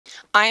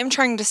I am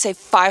trying to save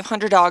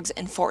 500 dogs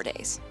in 4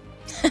 days.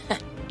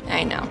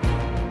 I know.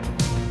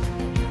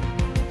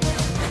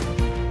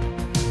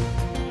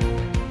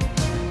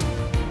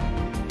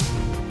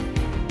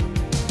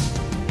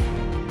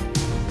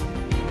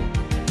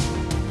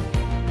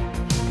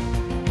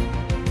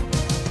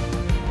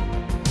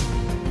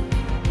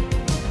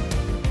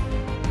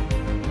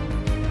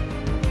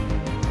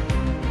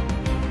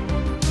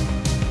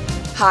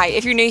 Hi,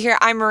 if you're new here,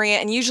 I'm Maria,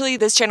 and usually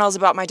this channel is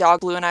about my dog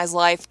Blue and I's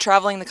life,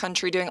 traveling the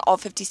country, doing all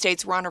 50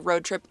 states. We're on a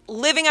road trip,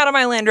 living out of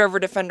my Land Rover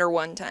Defender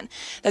 110.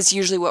 That's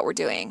usually what we're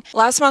doing.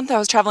 Last month, I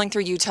was traveling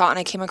through Utah, and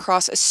I came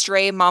across a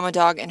stray mama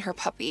dog and her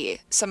puppy.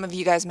 Some of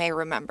you guys may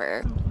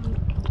remember.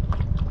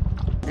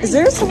 Is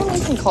there someone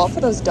we can call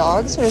for those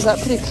dogs, or is that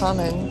pretty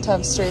common to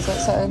have strays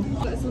outside?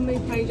 Somebody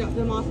probably dropped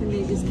them off and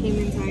they just came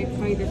inside,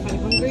 probably they're kind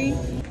of hungry.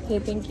 Okay,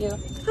 thank you.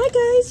 Hi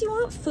guys, you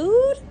want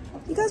food?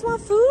 You guys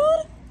want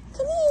food?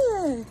 Come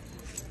here.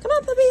 Come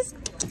on, puppies.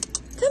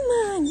 Come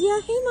on.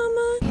 Yeah, hey,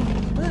 mama.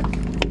 Look.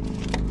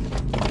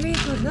 Very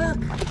good luck.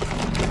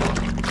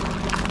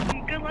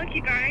 Good luck,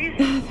 you guys.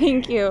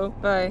 Thank you.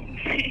 Bye.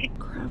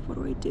 Crap, what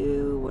do I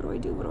do? What do I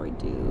do? What do I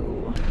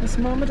do? This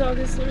mama dog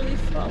is literally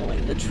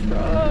following the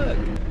truck.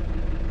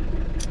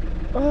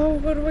 Oh,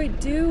 what do I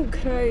do?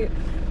 Could I...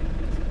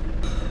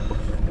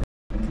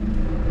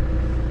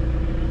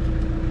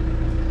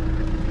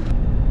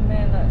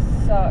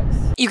 Sucks.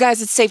 You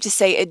guys, it's safe to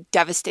say it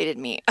devastated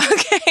me,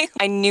 okay?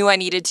 I knew I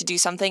needed to do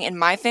something. In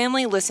my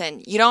family,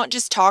 listen, you don't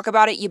just talk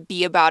about it, you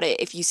be about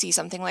it if you see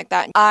something like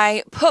that.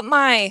 I put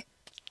my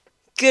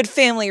good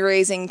family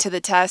raising to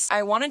the test.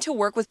 I wanted to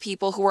work with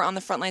people who were on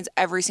the front lines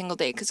every single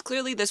day because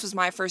clearly this was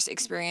my first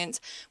experience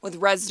with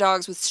res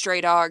dogs, with stray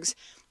dogs.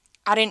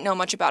 I didn't know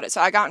much about it, so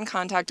I got in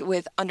contact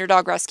with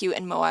Underdog Rescue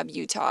in Moab,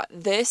 Utah.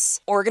 This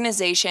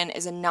organization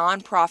is a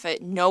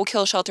non-profit,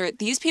 no-kill shelter.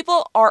 These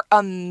people are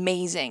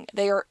amazing.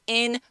 They are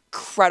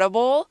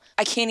incredible.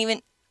 I can't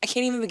even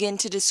begin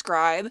to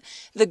describe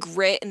the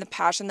grit and the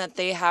passion that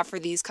they have for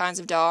these kinds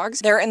of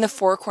dogs. They're in the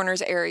Four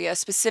Corners area,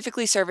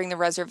 specifically serving the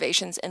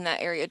reservations in that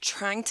area,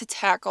 trying to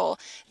tackle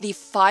the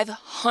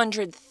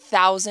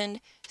 500,000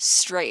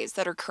 strays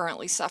that are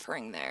currently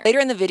suffering there. Later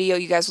in the video,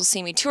 you guys will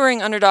see me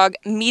touring Underdog,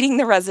 meeting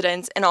the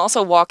residents, and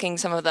also walking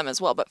some of them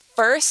as well. But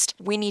first,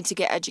 we need to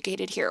get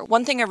educated here.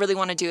 One thing I really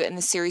want to do in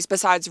this series,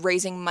 besides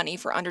raising money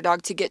for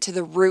Underdog to get to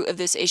the root of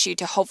this issue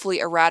to hopefully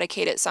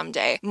eradicate it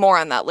someday, more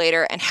on that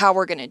later, and how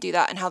we're going to do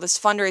that and how this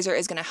fundraiser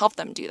is going to help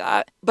them do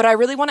that. But I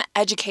really want to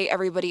educate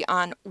everybody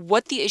on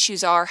what the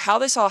issues are, how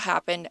this all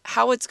happened,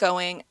 how it's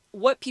going,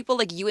 what people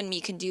like you and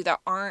me can do that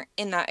aren't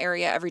in that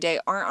area every day,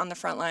 aren't on the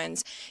front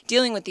lines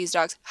dealing with these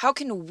dogs. How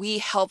can we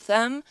help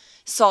them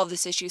solve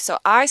this issue? So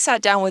I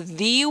sat down with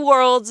the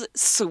world's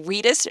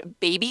sweetest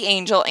baby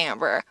angel,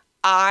 Amber.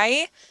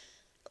 I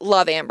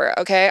love Amber,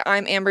 okay?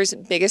 I'm Amber's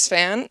biggest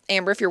fan.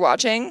 Amber, if you're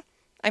watching,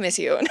 I miss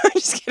you. No, I'm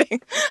just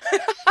kidding.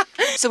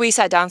 So we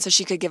sat down so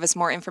she could give us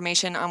more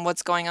information on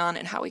what's going on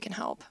and how we can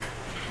help.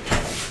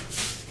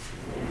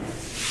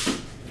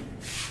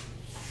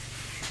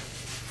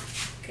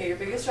 Okay, your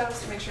biggest job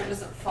is to make sure it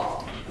doesn't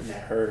fall. Okay.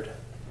 Heard.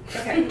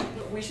 Okay,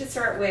 we should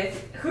start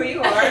with who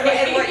you are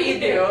and what you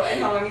do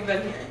and how long you've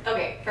been here.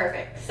 Okay,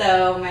 perfect.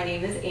 So my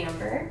name is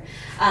Amber.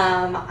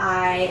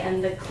 I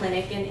am the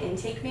clinic and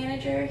intake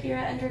manager here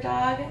at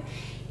Underdog,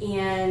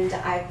 and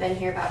I've been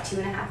here about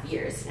 2.5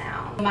 years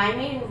now. My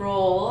main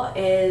role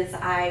is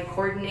I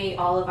coordinate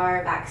all of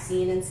our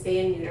vaccine and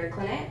spay and neuter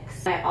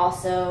clinics. I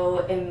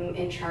also am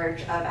in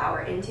charge of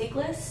our intake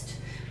list.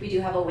 We do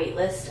have a wait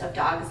list of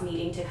dogs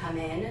needing to come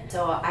in,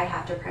 so I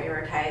have to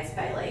prioritize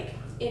by like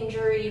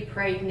injury,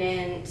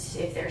 pregnant,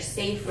 if they're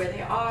safe where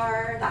they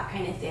are, that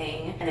kind of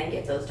thing, and then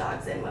get those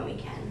dogs in when we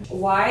can.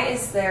 Why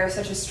is there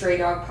such a stray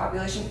dog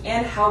population,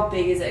 and how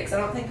big is it? Because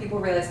I don't think people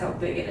realize how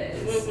big it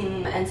is.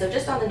 And so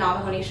just on the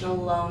Navajo Nation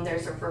alone,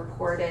 there's a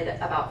reported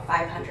about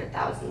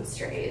 500,000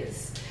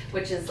 strays,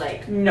 which is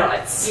like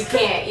nuts. You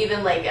can't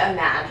even like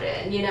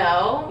imagine, you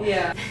know?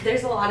 Yeah.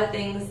 There's a lot of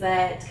things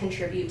that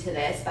contribute to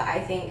this, but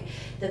I think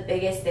the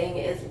biggest thing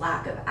is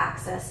lack of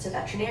access to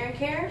veterinary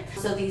care.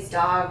 So these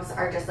dogs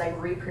are just like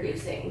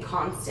reproducing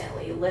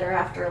constantly, litter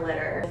after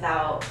litter,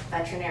 without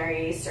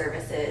veterinary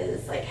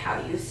services. Like,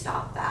 how do you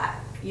stop that?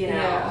 You know,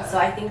 yeah. So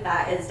I think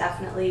that is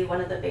definitely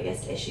one of the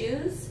biggest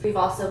issues. We've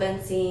also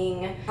been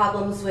seeing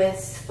problems with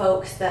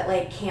folks that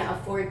like can't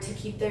afford to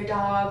keep their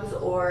dogs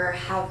or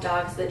have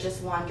dogs that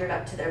just wandered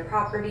up to their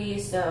property.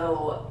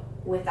 So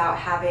without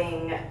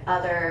having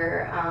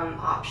other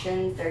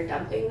options, they're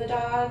dumping the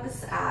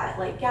dogs at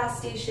like gas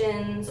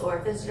stations or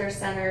visitor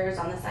centers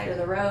on the side of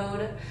the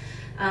road.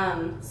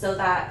 So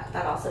that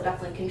also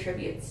definitely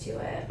contributes to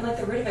it. And like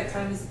the root of it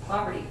kind of is the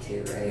poverty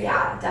too, right?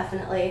 Yeah,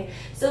 definitely.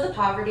 So the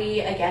poverty,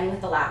 again,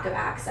 with the lack of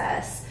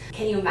access.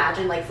 Can you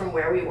imagine like from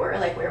where we were,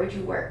 like where would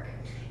you work?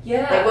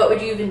 Yeah. Like, what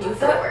would you even do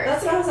for work?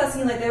 That's what I was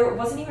asking. Like, there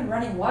wasn't even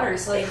running water,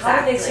 so like,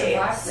 how did they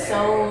survive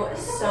there?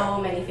 So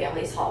many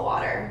families haul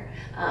water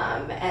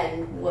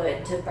and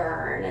wood to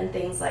burn and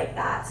things like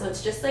that. So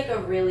it's just like a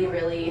really,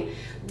 really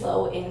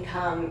low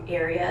income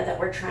area that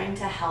we're trying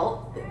to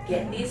help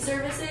get these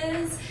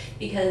services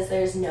because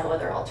there's no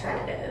other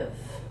alternative.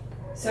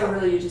 So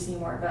really, you just need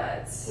more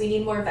vets. We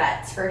need more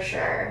vets for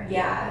sure.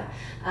 Yeah.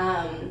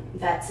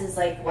 Vets is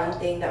like one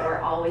thing that we're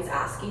always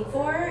asking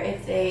for.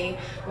 If they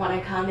want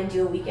to come and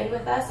do a weekend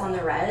with us on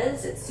the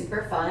res, it's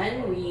super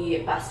fun. We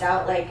bust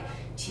out like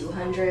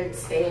 200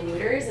 spay and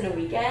neuters in a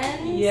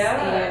weekend.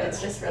 Yeah. And it's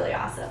just really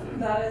awesome.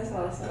 That is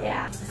awesome.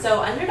 Yeah.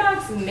 So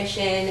Underdog's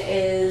mission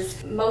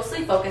is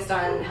mostly focused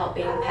on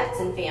helping pets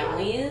and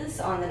families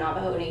on the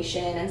Navajo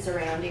Nation and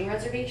surrounding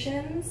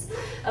reservations.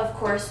 Of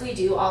course, we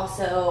do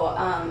also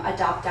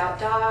adopt out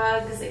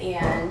dogs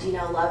and, you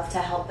know, love to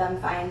help them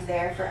find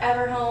their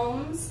forever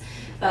homes.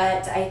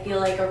 But I feel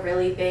like a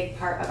really big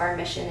part of our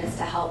mission is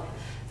to help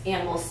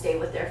animals stay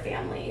with their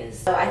families.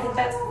 So I think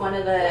that's one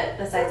of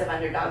the sides of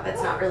Underdog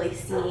that's not really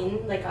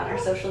seen like on our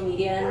social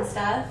media and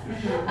stuff.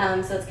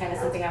 So it's kind of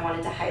something I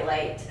wanted to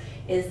highlight,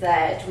 is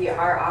that we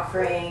are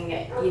offering,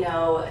 you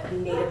know,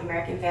 Native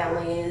American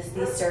families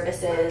these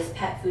services,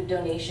 pet food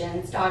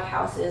donations, dog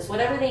houses,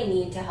 whatever they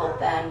need to help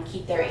them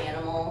keep their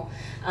animal,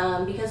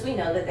 because we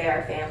know that they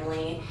are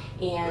family,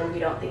 and we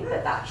don't think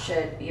that that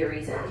should be a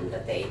reason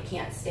that they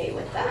can't stay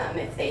with them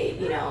if they,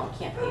 you know,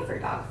 can't pay for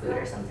dog food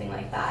or something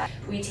like that.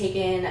 We take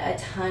in a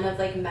ton of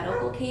like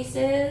medical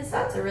cases.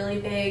 That's a really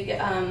big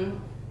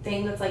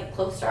thing that's like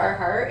close to our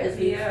heart. Is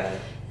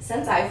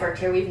since I've worked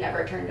here, we've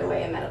never turned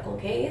away a medical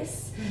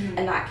case,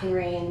 and that can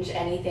range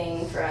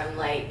anything from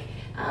like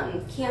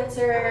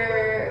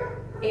cancer,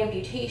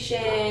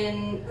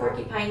 amputation,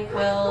 porcupine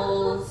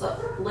quills,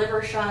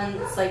 liver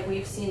shunts. Like,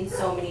 we've seen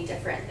so many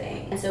different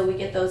things. And so we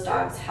get those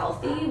dogs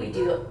healthy. We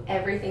do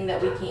everything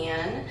that we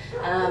can,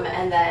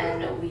 and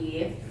then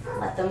we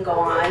let them go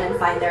on and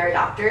find their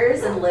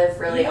adopters and live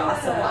really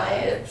awesome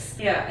lives.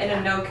 Yeah, in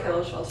a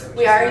no-kill shelter.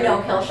 We are a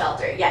no-kill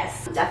shelter,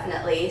 yes,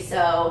 definitely.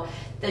 So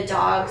the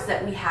dogs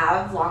that we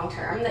have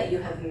long-term that you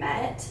have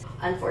met,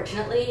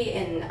 unfortunately,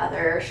 in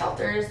other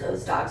shelters,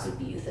 those dogs would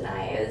be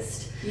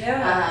euthanized.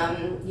 Yeah.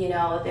 You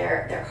know,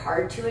 they're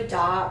hard to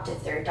adopt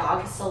if they're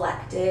dog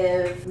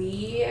selective.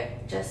 We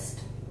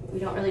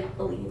don't really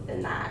believe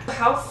in that.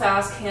 How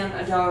fast can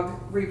a dog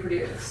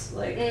reproduce?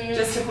 Like,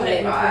 just to put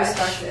it in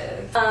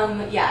perspective.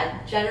 Yeah,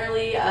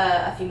 generally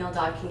a female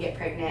dog can get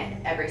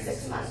pregnant every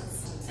 6 months.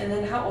 And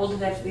then how old do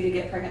they have to be to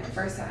get pregnant the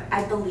first time?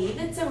 I believe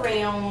it's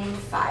around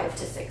 5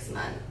 to 6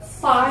 months.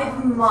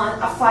 5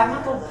 months? A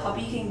 5-month-old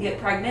puppy can get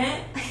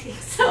pregnant? I think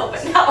so,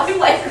 but now I'm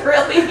like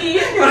really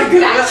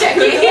fact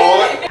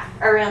checking.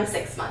 Around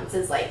 6 months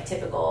is like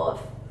typical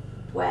of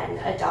when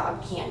a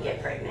dog can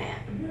get pregnant.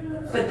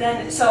 But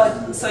then, so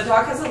a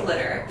dog has a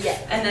litter, yeah,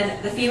 and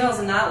then the female's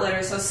in that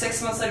litter, so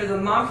 6 months later the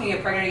mom can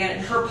get pregnant again,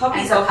 and her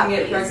puppies all can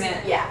get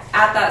pregnant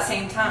at that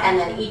same time. And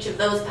then each of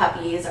those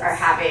puppies are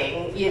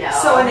having, you know...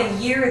 So in a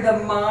year, the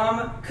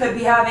mom could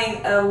be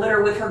having a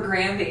litter with her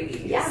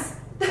grandbabies. Yeah.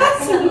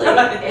 Absolutely.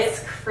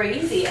 It's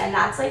crazy, and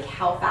that's like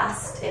how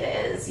fast it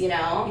is, you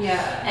know?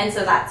 Yeah. And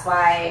so that's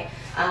why,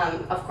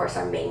 of course,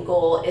 our main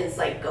goal is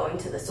like going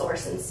to the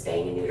source and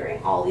spaying and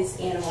neutering all these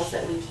animals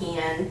that we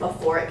can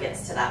before it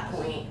gets to that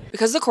point.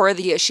 Because the core of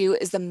the issue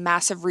is the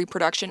massive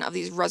reproduction of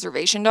these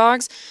reservation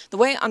dogs, the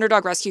way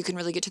Underdog Rescue can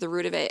really get to the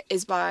root of it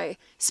is by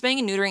spaying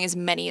and neutering as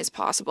many as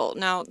possible.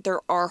 Now,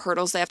 there are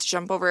hurdles they have to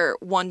jump over,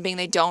 one being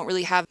they don't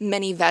really have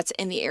many vets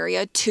in the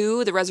area,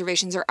 two, the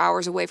reservations are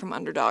hours away from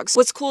Underdogs.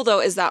 What's cool though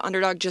is that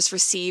Underdog just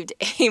received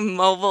a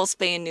mobile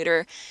spay and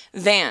neuter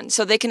van,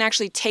 so they can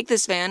actually take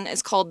this van.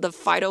 It's called the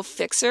Fido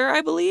Fixer,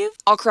 I believe.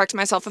 I'll correct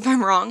myself if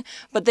I'm wrong,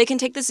 but they can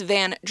take this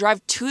van,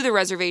 drive to the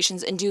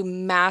reservations, and do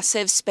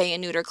massive spay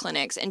and neuter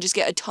clinics and just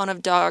get a ton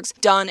of dogs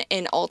done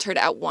and altered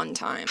at one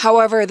time.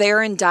 However, they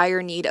are in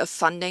dire need of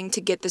funding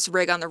to get this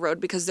rig on the road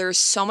because there's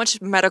so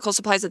much medical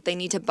supplies that they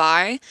need to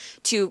buy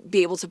to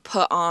be able to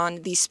put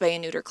on these spay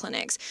and neuter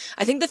clinics.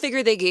 I think the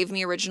figure they gave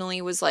me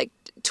originally was like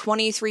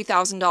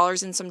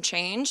 $23,000 and some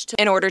change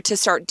in order to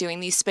start doing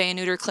these spay and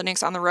neuter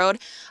clinics on the road.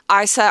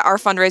 I set our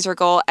fundraiser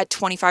goal at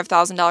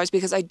 $25,000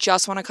 because I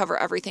just want to cover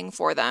everything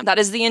for them. That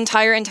is the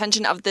entire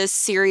intention of this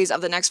series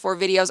of the next 4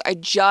 videos. I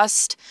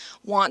just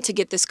want to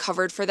get this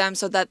covered for them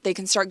so that they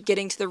can start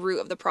getting to the root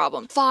of the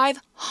problem.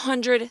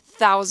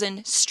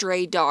 500,000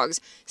 stray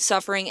dogs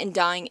suffering and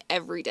dying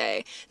every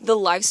day. The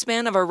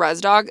lifespan of a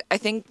res dog, I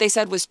think they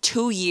said, was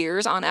 2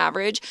 years on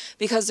average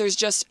because there's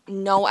just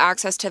no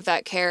access to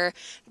vet care.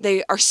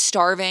 They are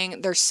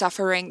starving, they're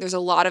suffering. There's a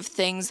lot of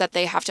things that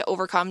they have to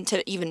overcome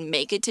to even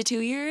make it to 2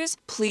 years.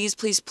 Please,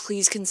 please,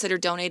 please consider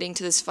donating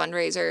to this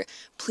fundraiser.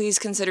 Please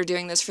consider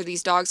doing this for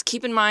these dogs.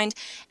 Keep in mind,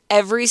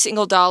 every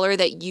single dollar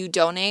that you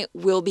donate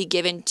will be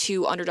given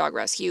to Underdog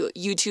Rescue.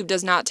 YouTube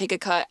does not take a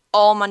cut.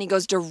 All money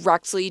goes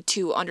directly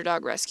to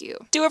Underdog Rescue.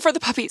 Do it for the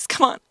puppies,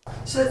 come on.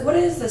 So what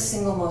is the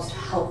single most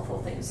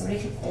helpful thing? Somebody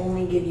can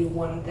only give you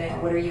one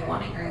thing. What are you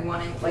wanting? Are you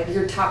wanting, like,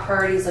 your top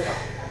priority is like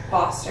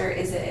foster?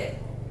 Is it?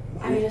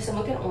 I mean, if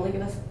someone can only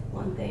give us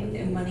one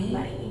thing, money.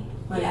 Money.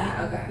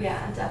 Yeah. Okay.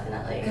 Yeah,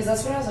 definitely. Because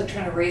that's what I was like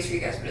trying to raise for you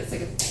guys, but it's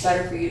like it's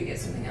better for you to get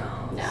something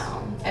else.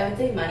 No, I would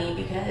say money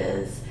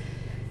because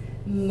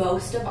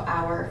most of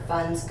our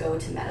funds go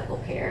to medical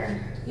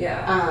care.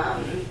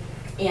 Yeah.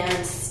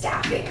 And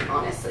staffing,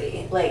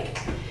 honestly. Like,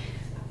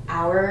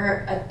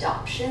 our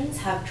adoptions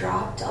have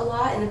dropped a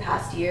lot in the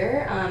past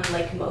year,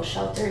 like most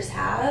shelters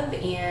have,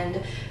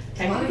 and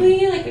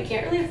technically, like, we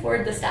can't really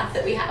afford the staff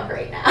that we have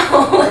right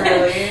now.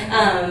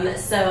 Really?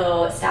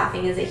 So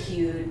staffing is a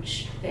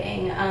huge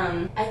thing.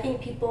 I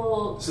think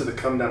people... So the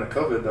come down to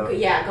COVID, though.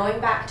 Yeah,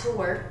 going back to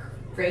work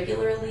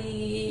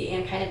regularly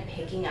and kind of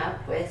picking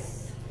up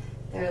with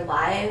their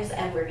lives,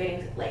 and we're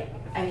getting, like,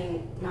 I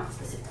mean, not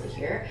specifically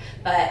here,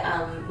 but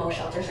most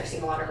shelters are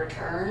seeing a lot of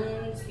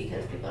returns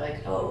because people are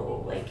like,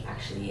 oh, like,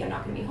 actually, I'm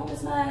not going to be home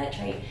as much.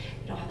 I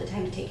don't have the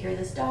time to take care of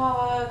this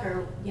dog,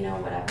 or, you know,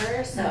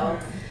 whatever. So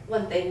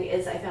one thing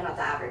is I found out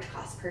the average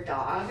cost per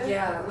dog,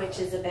 which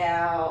is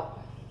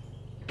about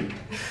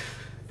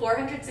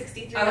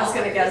 $463. I was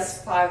gonna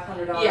guess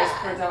 $500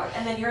 per dog,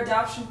 and then your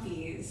adoption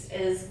fees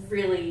is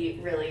really,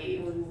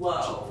 really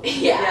low.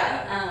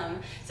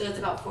 So it's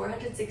about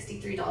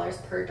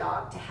 $463 per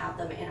dog to have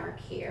them in our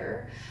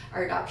care.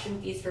 Our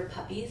adoption fees for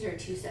puppies are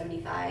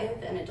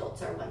 $275 and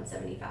adults are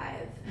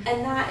 $175,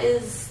 and that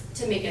is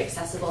to make it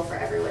accessible for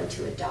everyone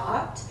to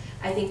adopt.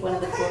 I think one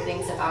of the cool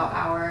things about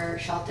our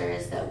shelter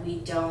is that we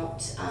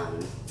don't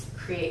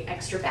create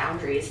extra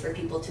boundaries for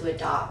people to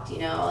adopt. You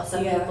know,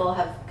 some people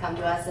have come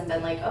to us and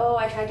been like, oh,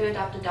 I tried to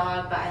adopt a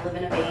dog, but I live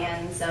in a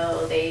van,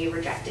 so they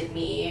rejected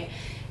me.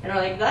 And we're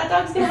like, that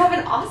dog's gonna have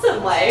an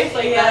awesome life.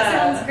 Like, that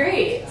sounds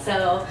great.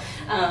 So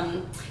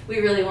we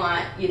really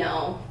want, you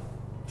know,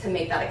 to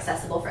make that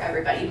accessible for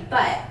everybody,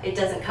 but it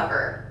doesn't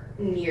cover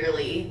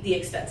nearly the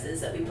expenses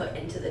that we put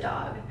into the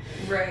dog.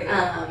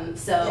 Right.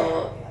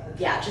 So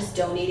yeah, just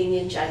donating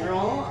in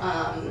general,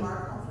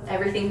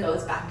 everything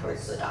goes back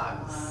towards the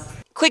dogs.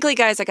 Quickly,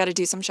 guys, I got to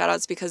do some shout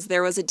outs because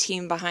there was a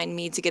team behind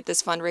me to get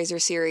this fundraiser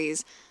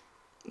series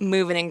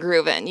moving and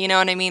grooving. You know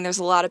what I mean? There's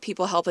a lot of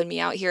people helping me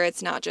out here.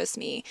 It's not just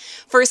me.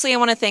 Firstly, I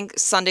want to thank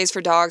Sundays for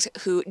Dogs,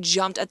 who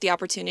jumped at the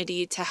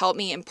opportunity to help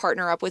me and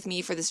partner up with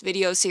me for this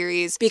video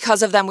series.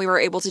 Because of them, we were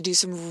able to do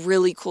some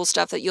really cool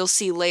stuff that you'll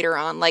see later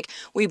on. Like,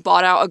 we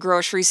bought out a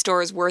grocery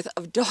store's worth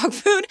of dog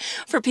food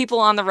for people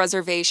on the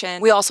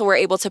reservation. We also were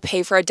able to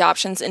pay for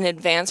adoptions in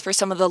advance for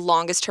some of the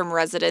longest term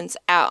residents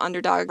at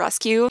Underdog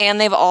Rescue.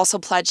 And they've also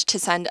pledged to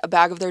send a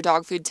bag of their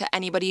dog food to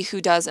anybody who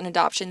does an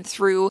adoption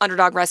through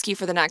Underdog Rescue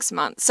for the next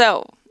month.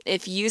 So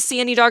if you see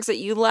any dogs that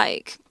you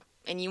like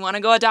and you want to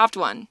go adopt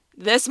one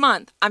this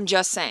month, I'm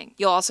just saying,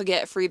 you'll also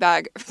get a free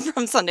bag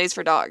from Sundays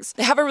for Dogs.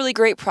 They have a really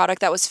great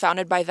product that was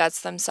founded by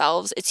vets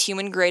themselves. It's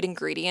human grade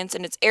ingredients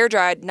and it's air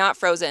dried, not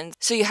frozen.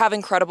 So you have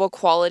incredible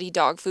quality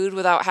dog food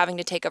without having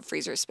to take up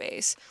freezer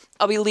space.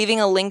 I'll be leaving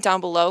a link down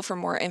below for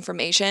more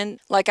information.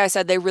 Like I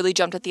said, they really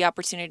jumped at the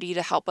opportunity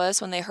to help us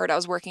when they heard I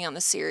was working on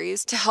the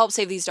series to help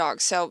save these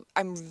dogs. So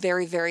I'm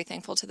very, very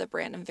thankful to the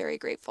brand. I'm very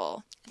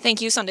grateful.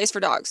 Thank you, Sundays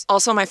for Dogs.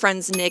 Also, my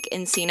friends Nick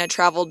and Seena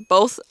traveled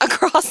both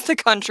across the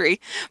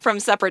country from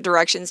separate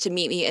directions to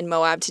meet me in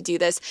Moab to do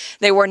this.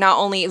 They were not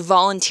only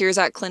volunteers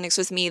at clinics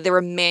with me, they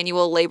were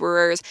manual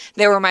laborers.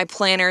 They were my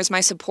planners,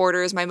 my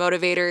supporters, my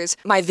motivators,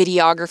 my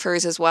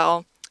videographers as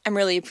well. I'm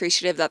really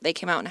appreciative that they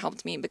came out and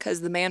helped me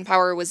because the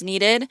manpower was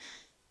needed.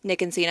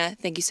 Nick and Seena,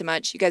 thank you so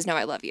much. You guys know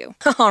I love you.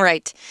 All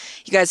right,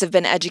 you guys have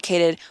been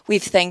educated.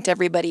 We've thanked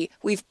everybody.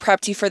 We've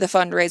prepped you for the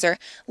fundraiser.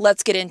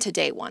 Let's get into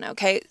day one,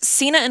 okay?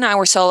 Seena and I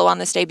were solo on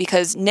this day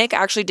because Nick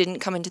actually didn't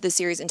come into the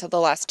series until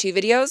the last two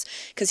videos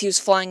because he was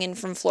flying in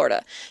from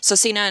Florida. So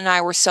Seena and I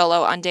were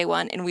solo on day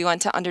one, and we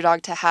went to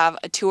Underdog to have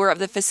a tour of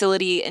the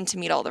facility and to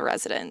meet all the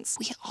residents.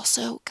 We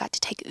also got to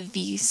take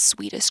the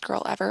sweetest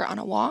girl ever on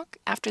a walk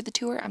after the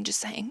tour. I'm just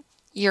saying,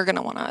 you're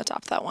gonna wanna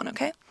adopt that one,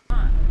 okay?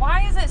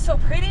 Why is it so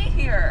pretty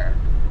here?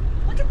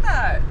 Look at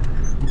that.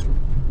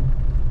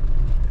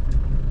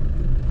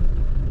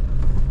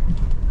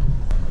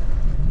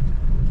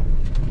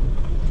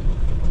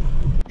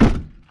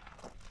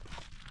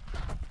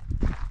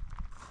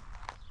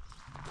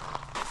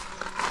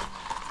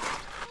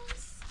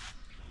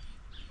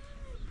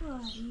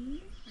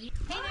 Hey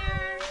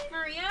there,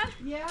 Maria.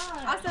 Yeah.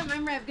 Awesome,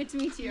 I'm Rev. Good to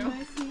meet you.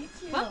 Nice to meet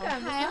you.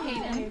 Welcome. Hi, I'm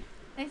Hayden.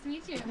 Nice to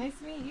meet you. Nice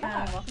to meet you.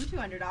 Welcome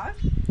to Underdog.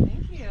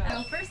 Thank you.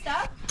 So first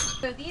up,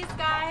 so these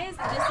guys,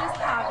 this is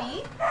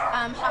Javi.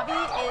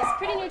 Javi is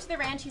pretty new to the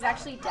ranch. He's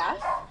actually deaf,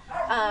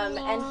 and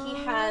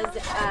he has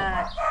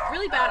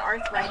really bad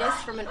arthritis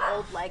from an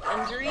old leg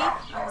injury.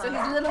 So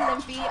he's a little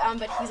limpy,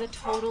 but he's a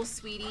total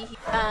sweetie.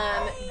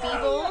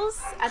 Beebles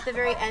at the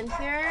very end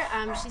here.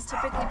 She's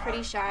typically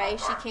pretty shy.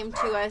 She came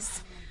to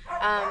us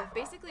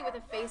basically with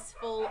a face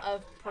full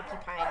of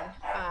porcupine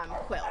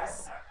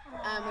quills.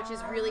 which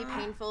is really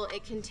painful.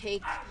 It can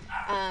take,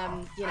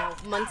 you know,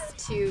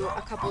 months to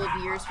a couple of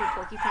years for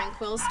porcupine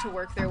quills to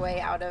work their way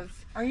out of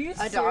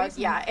a dog.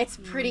 Yeah, it's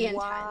pretty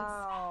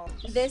intense.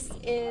 This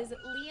is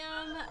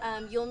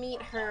Liam. You'll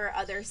meet her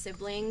other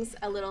siblings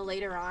a little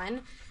later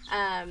on.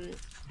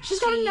 She's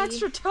got an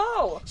extra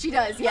toe. She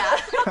does, yeah.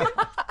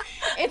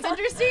 It's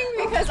interesting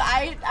because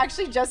I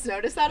actually just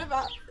noticed that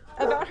about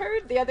her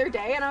the other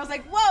day, and I was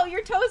like, whoa,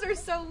 your toes are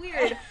so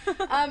weird.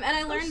 And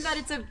I learned that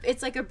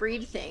it's like a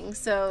breed thing.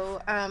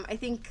 So I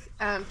think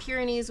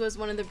Pyrenees was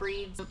one of the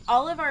breeds.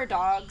 All of our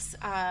dogs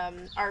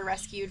are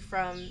rescued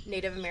from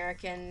Native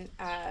American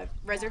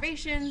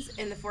reservations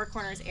in the Four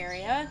Corners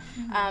area,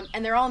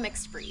 and they're all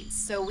mixed breeds.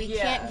 So we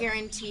can't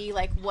guarantee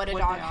like what a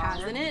dog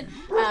has in it,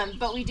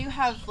 but we do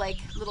have like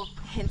little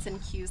hints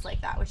and cues like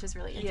that, which is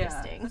really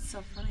interesting. Yeah, that's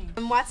so funny.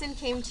 Watson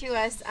came to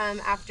us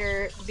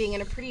after being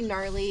in a pretty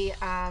gnarly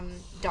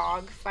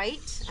dog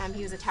fight.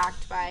 He was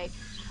attacked by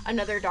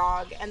another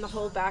dog, and the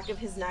whole back of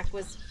his neck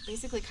was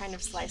basically kind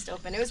of sliced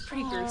open. It was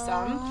pretty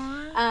gruesome.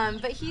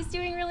 But he's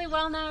doing really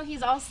well now.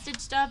 He's all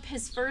stitched up.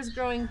 His fur's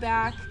growing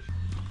back.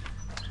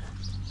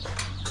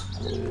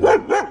 So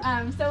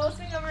we'll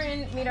swing over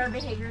and meet our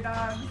behavior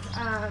dogs.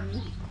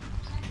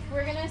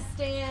 We're gonna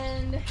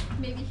stand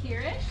maybe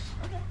here-ish.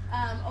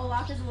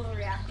 Olaf is a little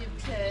reactive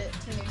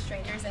to new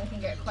strangers and can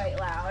get quite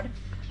loud.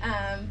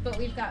 But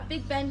we've got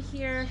Big Ben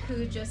here,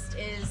 who just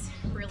is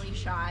really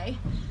shy.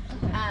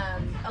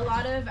 A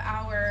lot of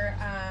our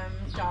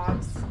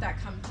dogs that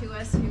come to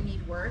us who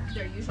need work,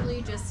 they're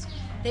usually just,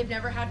 they've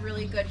never had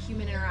really good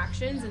human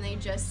interactions, and they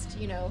just,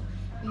 you know,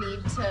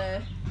 need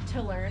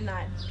to learn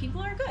that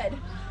people are good,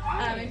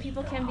 and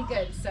people can be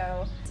good.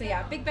 So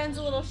yeah, Big Ben's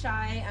a little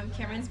shy.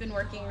 Cameron's been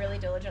working really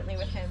diligently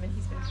with him, and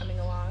he's been coming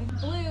along.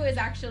 Blue is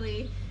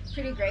actually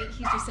pretty great.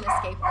 He's just an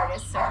escape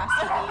artist, so has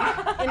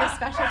to be in a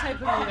special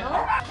type of kennel.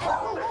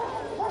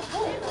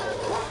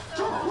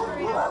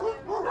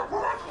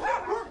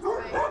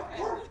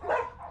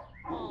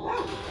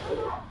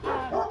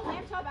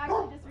 Lamb Chop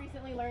actually just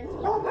recently learned to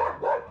walk.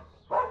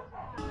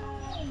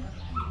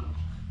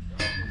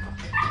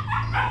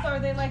 So are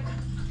they like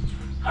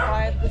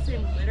by the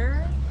same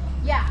litter?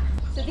 Yeah.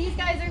 So these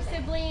guys are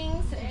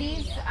siblings.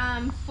 These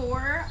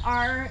four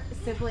are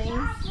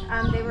siblings.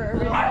 They were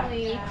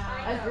originally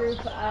a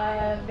group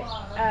of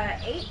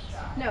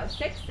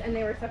 6, and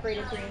they were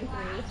separated 3 and 3.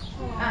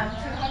 2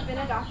 have been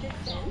adopted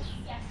since,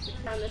 which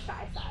is on the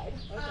shy side.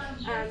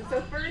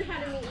 So Fern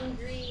had a meet and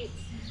greet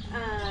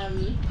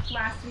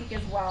last week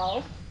as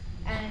well.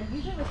 And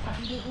usually with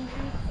puppy meet and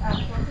greets, we'll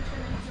put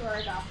them into our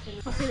adoption.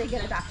 Hopefully they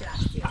get adopted out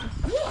soon.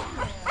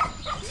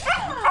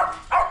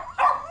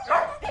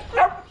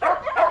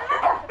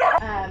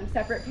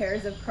 Separate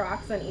pairs of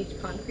Crocs on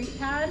each concrete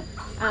pad.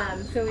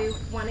 So we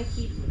want to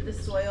keep the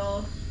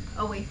soil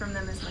away from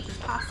them as much as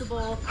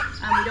possible.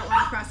 We don't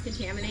want to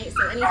cross-contaminate,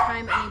 so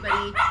anytime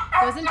anybody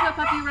goes into a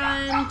puppy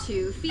run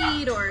to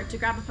feed or to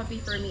grab a puppy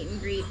for a meet and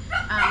greet,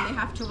 they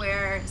have to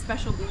wear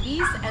special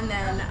booties and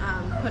then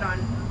put on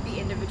the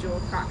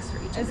individual Crocs for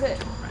each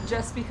individual run.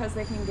 Just because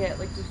they can get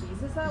like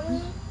diseases that way?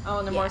 Oh,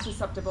 and they're more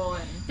susceptible.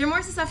 They're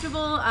more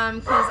susceptible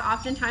because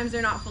oftentimes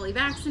they're not fully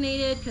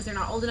vaccinated because they're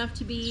not old enough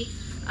to be,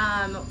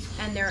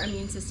 and their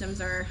immune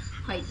systems are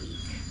quite weak.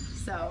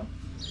 So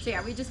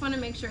yeah, we just want to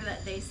make sure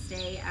that they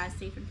stay as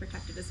safe and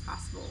protected as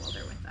possible while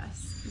they're with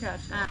us.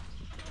 Gotcha.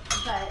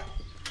 But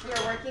we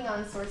are working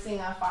on sourcing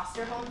a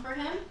foster home for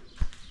him.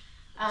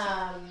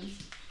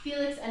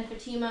 Felix and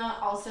Fatima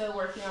also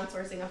working on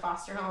sourcing a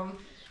foster home.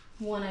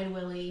 One-eyed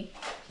Willie.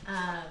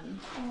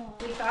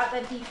 We thought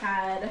that he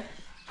had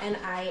an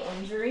eye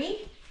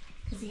injury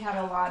because he had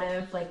a lot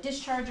of like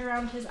discharge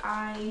around his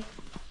eye,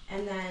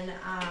 and then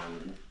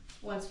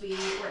once we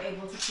were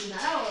able to clean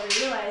that out, what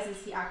we realized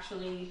is he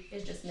actually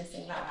is just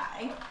missing that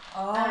eye.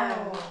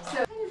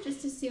 So kind of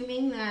just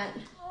assuming that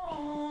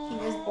he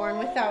was born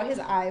without his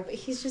eye, but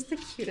he's just the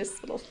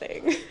cutest little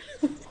thing.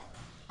 What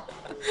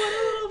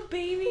a little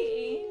baby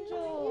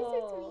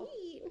angel.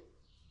 He's so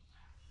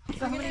sweet.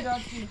 So how many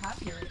dogs do you have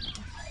here right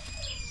now?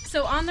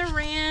 So on the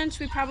ranch,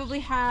 we probably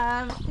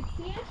have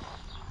 60-ish.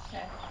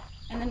 Okay.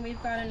 And then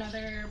we've got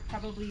another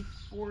probably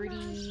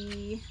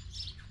 40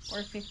 or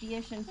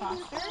 50-ish in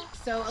foster.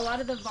 So a lot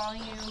of the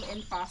volume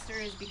in foster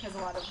is because a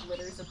lot of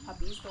litters of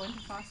puppies go into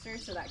foster,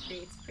 so that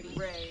creates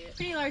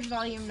pretty large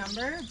volume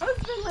number.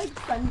 I've been like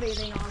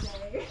sunbathing all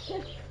day.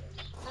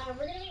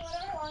 We're gonna meet one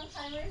of our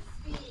long-timers,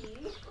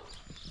 Speedy.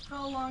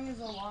 How long is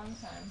a long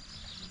time?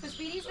 So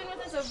Speedy's been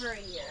with us over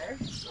a year.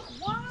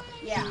 What?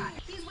 Yeah.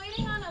 He's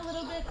waiting on a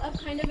little bit of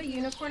kind of a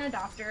unicorn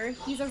adopter.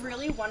 He's a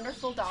really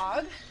wonderful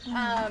dog.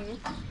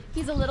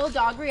 He's a little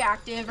dog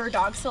reactive or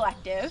dog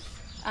selective.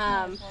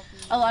 A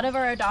lot of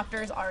our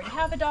adopters already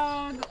have a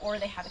dog or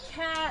they have a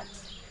cat.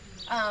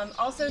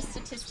 Also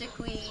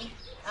statistically,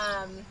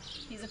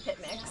 he's a pit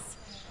mix.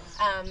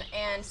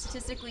 And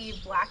statistically,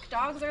 black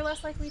dogs are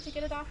less likely to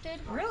get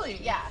adopted. Really?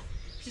 Yeah.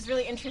 which is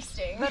really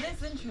interesting. That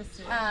is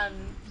interesting.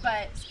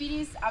 But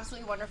Speedy's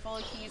absolutely wonderful.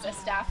 He's a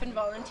staff and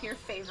volunteer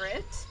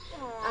favorite.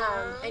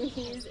 And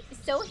he's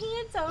so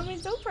handsome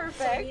and so perfect.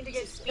 So we need to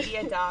get Speedy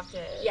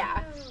adopted.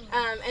 Yeah.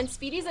 And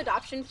Speedy's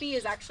adoption fee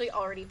is actually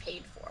already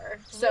paid for.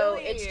 So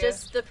Really? it's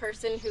just the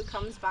person who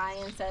comes by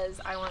and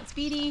says, I want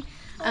Speedy,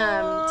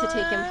 to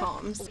take him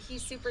home. So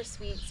he's super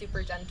sweet,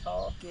 super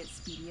gentle. Get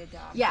Speedy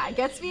adopted. Yeah,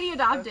 get Speedy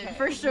adopted, Okay,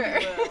 for sure.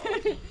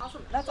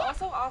 Awesome. That's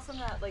also awesome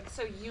that, like,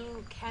 so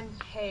you can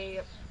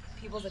pay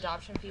people's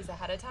adoption fees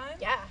ahead of time?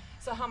 Yeah.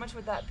 So how much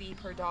would that be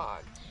per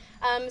dog?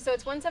 So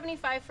it's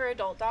 $175 for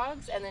adult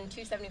dogs and then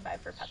 $275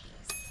 for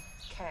puppies.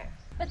 Okay.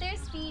 But there's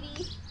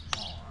Speedy.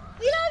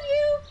 We love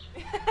you!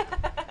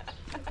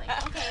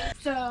 Okay.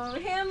 So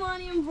Ham,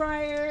 Lonnie, and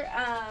Briar.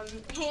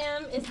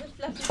 Ham is the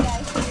fluffy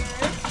guy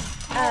here.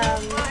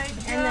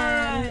 And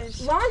then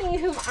Lonnie,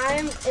 whom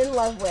I'm in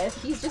love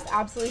with, he's just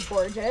absolutely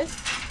gorgeous.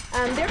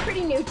 They're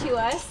pretty new to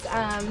us.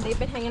 They've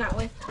been hanging out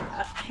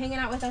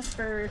with us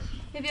for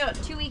maybe about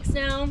 2 weeks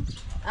now.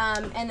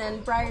 And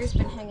then Briar's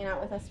been hanging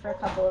out with us for a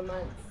couple of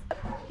months.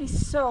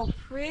 He's so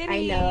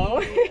pretty. I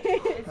know.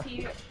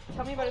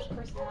 Tell me about his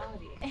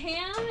personality.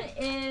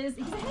 He's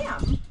a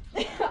ham.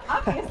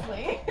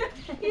 Obviously.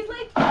 He's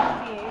like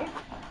fluffy.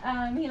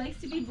 He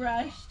likes to be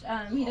brushed.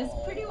 He does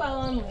pretty well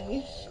on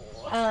leash.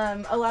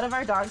 A lot of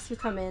our dogs who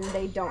come in,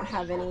 they don't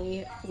have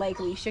any like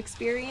leash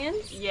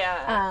experience.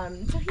 Yeah.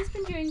 So he's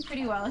been doing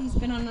pretty well. He's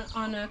been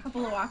on a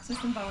couple of walks with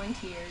some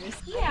volunteers.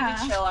 Yeah.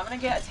 Chill. I'm gonna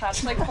get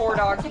attached to like 4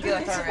 dogs and be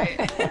like, all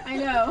right. I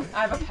know.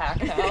 I have a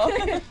pack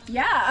now.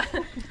 Yeah.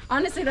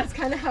 Honestly, that's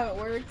kind of how it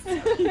works.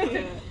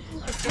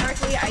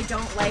 Historically, I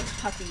don't like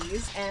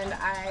puppies, and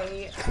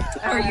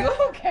Are you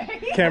okay?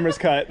 Camera's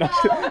cut.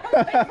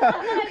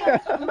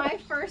 My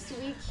first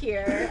week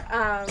here,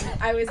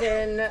 I was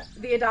in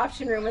the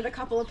adoption room with a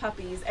couple of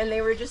puppies, and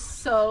they were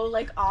just so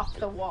like off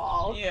the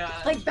wall,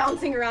 like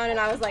bouncing around, and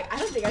I was like, I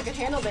don't think I could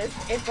handle this.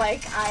 It's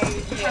like I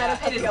had a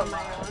puppy on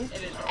my own.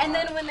 And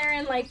then when they're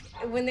in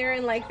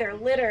like their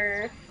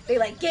litter, they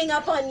like gang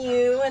up on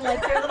you, and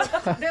like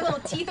their little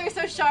teeth are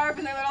so sharp,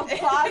 and their little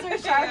claws are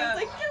sharp. It's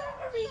like, get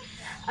over me.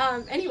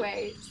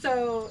 Anyway,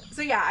 so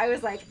yeah, I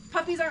was like,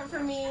 puppies aren't for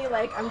me.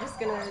 Like, I'm just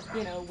gonna,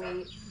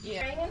 wait.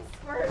 Yeah. And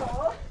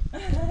Squirtle.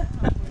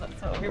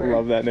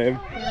 Love that name.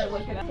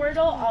 Squirtle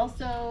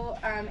also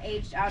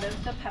aged out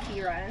of the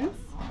puppy runs.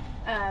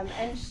 And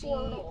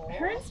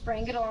her and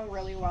Spring get along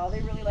really well.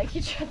 They really like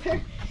each other.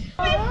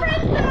 My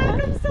friend's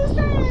back. I'm so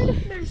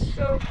sad. They're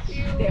so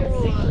cute. They're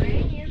so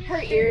cute.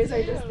 Her ears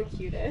are just the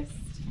cutest.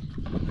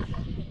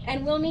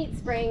 And we'll meet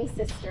Spring's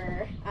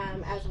sister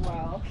as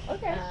well.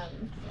 Okay.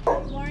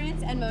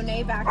 Florence and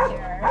Monet back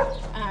there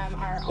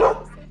are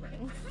also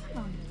siblings.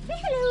 Say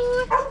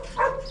hello.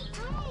 Hi.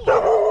 So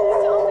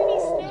many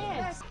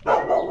sniffs.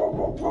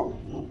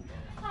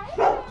 Hi.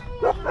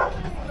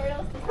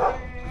 Squirtle's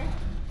sister.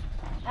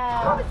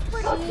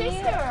 Squirtle's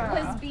sister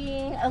was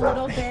being a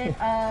little bit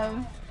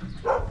of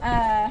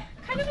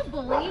kind of a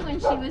bully when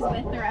she was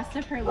with the rest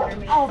of her litter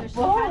mates.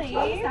 So she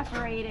had to be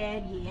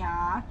separated.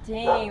 Yeah.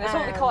 Dang, that's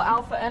what we call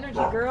alpha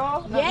energy,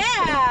 girl.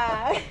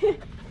 Yeah.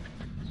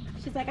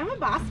 She's like, I'm a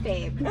boss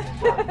babe.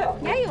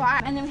 Yeah, you are.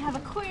 And then we have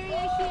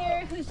Aquaria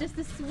here, who's just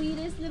the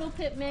sweetest little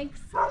pit mix.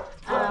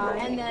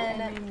 And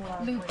then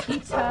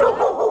Lupita,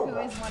 who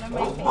is one of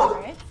my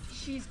favorites.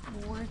 She's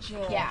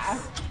gorgeous. Yeah.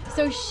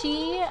 So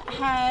she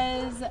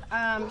has,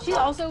 she's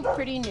also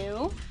pretty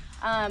new.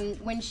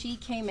 When she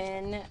came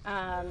in,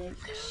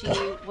 she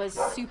was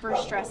super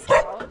stressed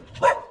out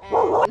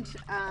and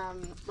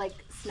like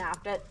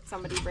snapped at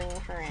somebody bringing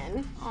her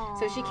in. Aww.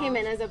 So she came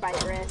in as a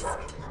bite risk.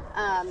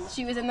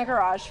 She was in the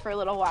garage for a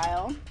little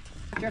while.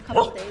 After a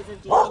couple of days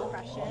of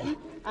decompression,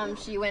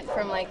 she went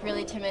from like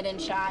really timid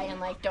and shy and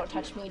like don't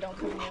touch me, don't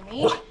come near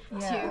me,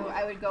 to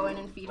I would go in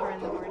and feed her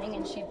in the morning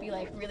and she'd be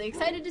like really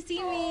excited to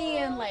see me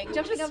and like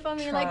jumping up on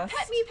me and like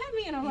pet me,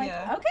 and I'm like,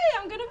 okay,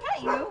 I'm gonna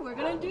pet you, we're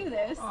gonna do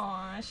this.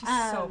 Aw,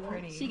 she's so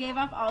pretty. She gave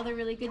off all the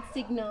really good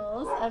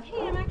signals of,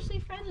 hey, I'm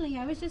actually friendly,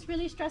 I was just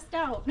really stressed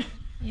out.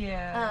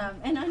 Yeah.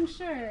 And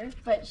unsure,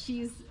 but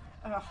she's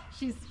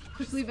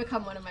quickly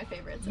become one of my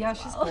favorites. Yeah, as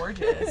well. she's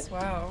gorgeous.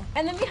 Wow.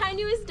 And then behind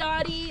you is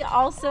Dottie,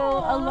 also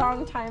a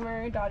long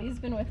timer. Dottie's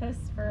been with us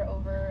for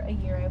over a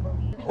year, I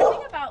believe. The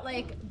thing about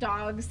like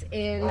dogs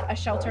in a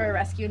shelter or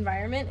rescue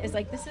environment is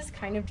like this is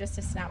kind of just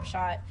a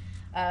snapshot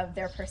of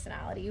their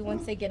personality.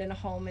 Once they get in a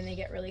home and they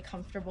get really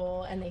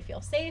comfortable and they feel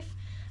safe,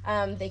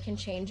 they can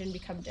change and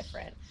become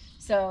different.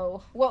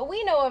 So what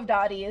we know of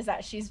Dottie is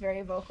that she's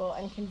very vocal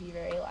and can be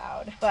very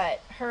loud, but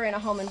her in a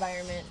home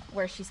environment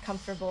where she's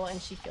comfortable and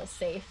she feels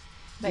safe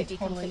might be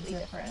completely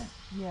different.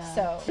 Yeah.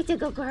 So it's a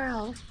good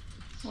girl.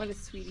 What a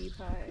sweetie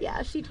pie.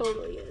 Yeah, she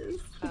totally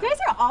is. You guys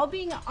are all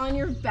being on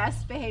your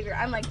best behavior.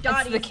 I'm like,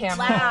 Dottie's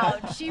camera.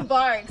 loud. She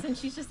barks, and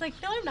she's just like,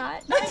 no, I'm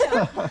not. No, I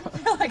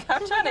don't. Like,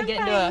 I'm trying to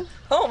get into a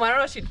home. I don't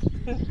know if she'd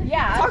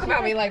talk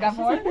about me like that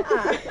before. Don't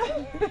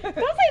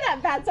say that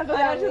bad stuff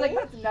about me. She's like,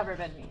 that's never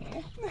been me.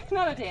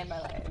 Not a day in my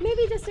life.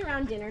 Maybe just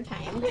around dinner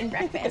time and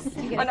breakfast.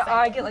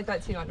 I get like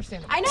that too,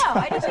 understandable. I know,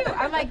 I do too.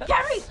 I'm like,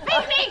 Gary,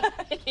 feed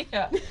me!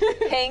 Yeah.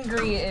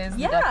 Hangry is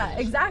the Yeah, definition.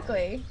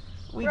 exactly.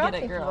 We We're all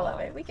get it, capable girl. of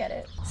it. We get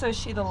it. So is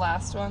she the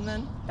last one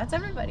then? That's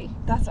everybody.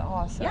 That's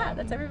awesome. Yeah,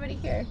 that's everybody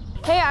here.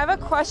 Hey, I have a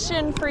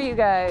question for you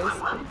guys.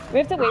 We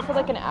have to wait for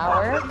like an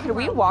hour. Could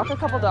we walk a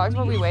couple dogs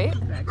while we wait?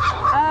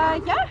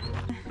 Yeah.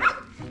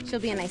 She'll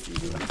be a nice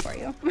easy one for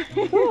you.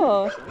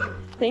 Cool.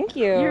 Thank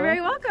you. You're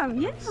very welcome.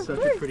 Yeah, of Such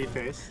course. a pretty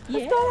face.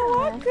 Yeah.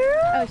 What,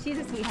 girl? Oh, she's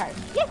a sweetheart.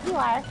 Yes, you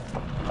are.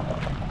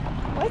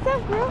 What's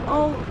that, girl?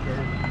 Oh,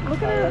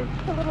 look at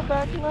her little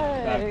back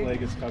leg. Back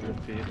leg is covered in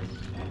feet.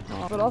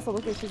 Oh, but also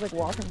look like she's like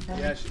walking.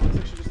 Yeah, she looks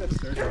like she just had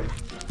surgery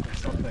or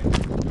something.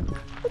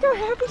 Look how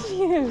happy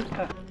she is.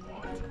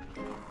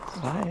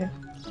 Hi.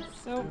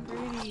 So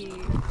pretty.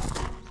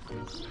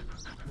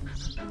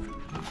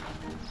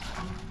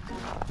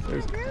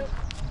 There's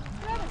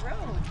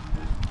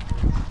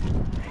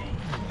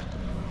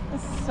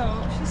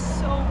She's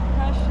so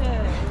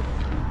precious.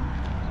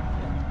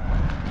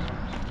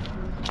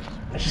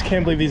 I just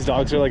can't believe these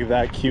dogs are like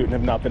that cute and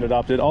have not been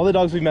adopted. All the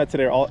dogs we met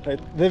today are all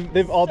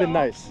they've all been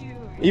nice. Cute.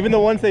 Even the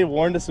ones they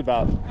warned us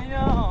about. I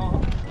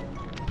know.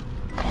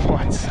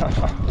 What's up?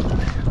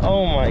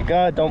 Oh my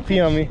god, don't pee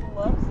on me. She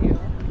loves you.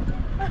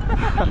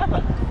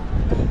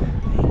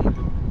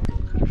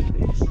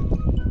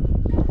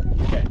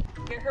 Okay.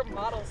 Get her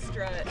model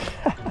strut.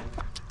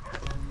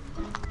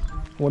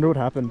 Wonder what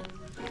happened.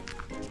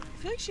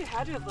 I feel like she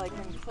had to have like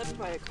been clipped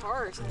by a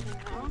car or something,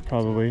 huh?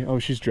 Probably. Oh,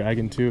 she's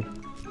dragging too.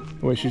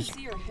 Wait, I she's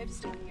see her hips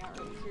sticking out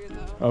right here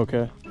though.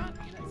 okay.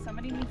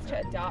 Somebody needs to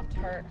adopt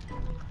her.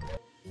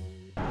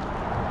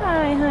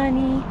 Hi,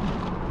 honey.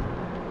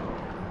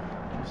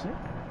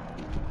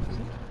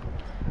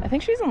 I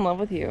think she's in love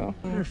with you.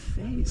 Her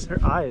face, her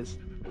eyes.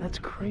 That's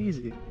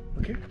crazy.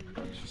 Look here.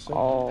 She's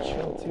so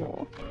chill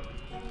too.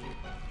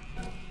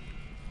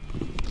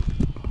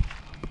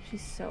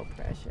 She's so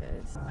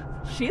precious.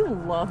 She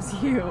loves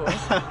you.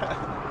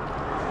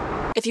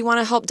 If you want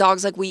to help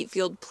dogs like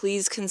Wheatfield,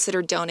 please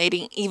consider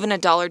donating even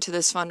 $1 to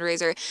this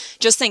fundraiser.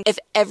 Just think, if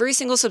every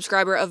single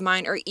subscriber of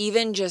mine, or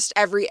even just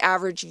every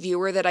average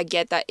viewer that I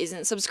get that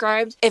isn't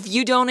subscribed, if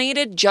you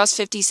donated just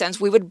 50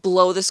 cents, we would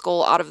blow this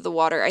goal out of the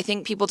water. I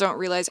think people don't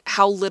realize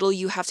how little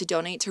you have to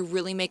donate to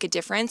really make a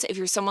difference. If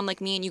you're someone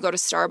like me and you go to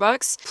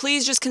Starbucks,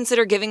 please just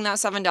consider giving that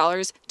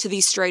 $7 to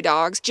these stray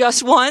dogs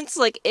just once.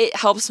 Like, it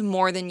helps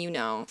more than you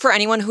know. For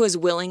anyone who is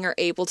willing or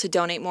able to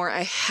donate more,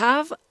 I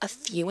have a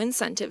few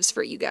incentives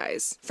for you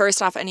guys.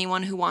 First off,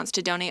 anyone who wants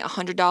to donate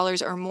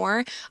 $100 or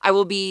more, I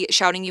will be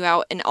shouting you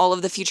out in all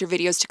of the future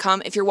videos to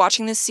come. If you're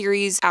watching this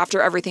series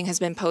after everything has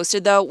been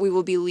posted though, we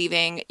will be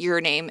leaving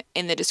your name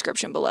in the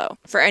description below.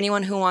 For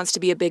anyone who wants to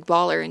be a big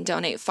baller and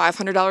donate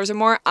 $500 or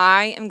more,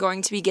 I am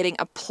going to be getting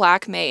a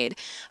plaque made,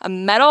 a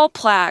metal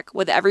plaque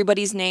with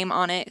everybody's name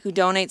on it who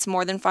donates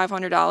more than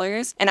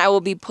 $500, and I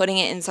will be putting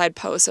it inside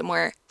post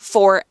somewhere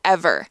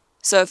forever.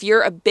 So if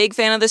you're a big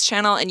fan of this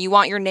channel and you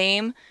want your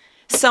name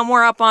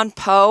somewhere up on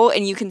Poe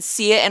and you can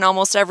see it in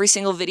almost every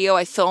single video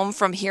I film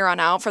from here on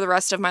out for the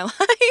rest of my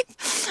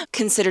life,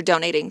 consider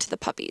donating to the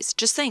puppies.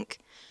 Just think,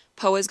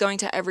 Poe is going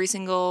to every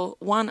single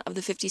one of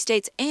the 50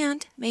 states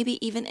and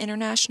maybe even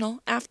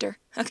international after,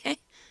 okay?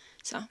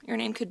 So your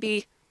name could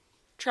be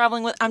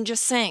traveling with, I'm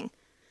just saying,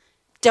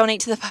 donate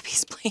to the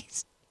puppies,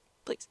 please.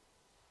 Please.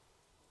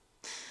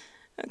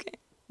 Okay.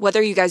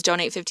 Whether you guys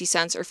donate 50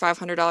 cents or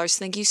 $500,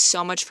 thank you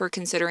so much for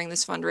considering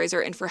this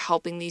fundraiser and for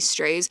helping these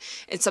strays.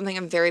 It's something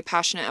I'm very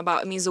passionate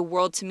about. It means the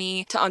world to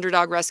me, to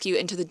Underdog Rescue,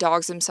 and to the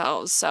dogs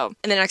themselves. So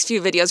in the next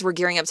few videos, we're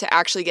gearing up to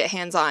actually get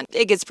hands-on.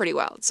 It gets pretty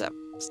wild, so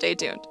stay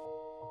tuned.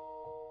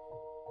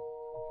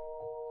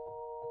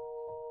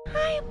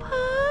 Hi,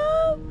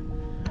 Pop!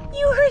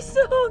 You are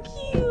so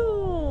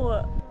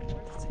cute!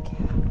 That's a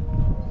cat.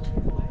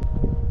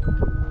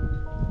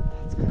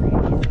 That's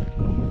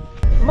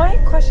crazy. My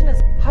question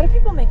is, how do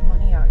people make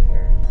money out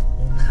here?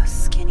 Look how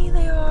skinny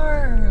they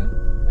are.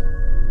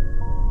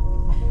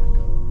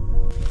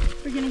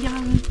 We're gonna give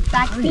them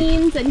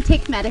vaccines and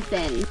tick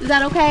medicine. Is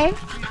that okay?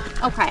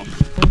 Okay.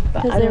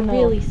 Because they're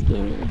really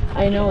skinny.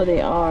 I know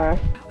they are.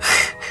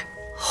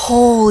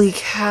 Holy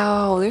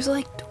cow, there's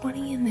like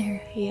 20 in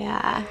there.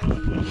 Yeah.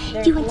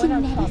 Do you want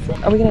some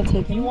medicine? Are we gonna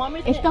take them?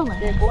 If they'll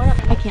let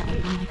us. I can't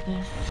leave them like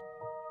this.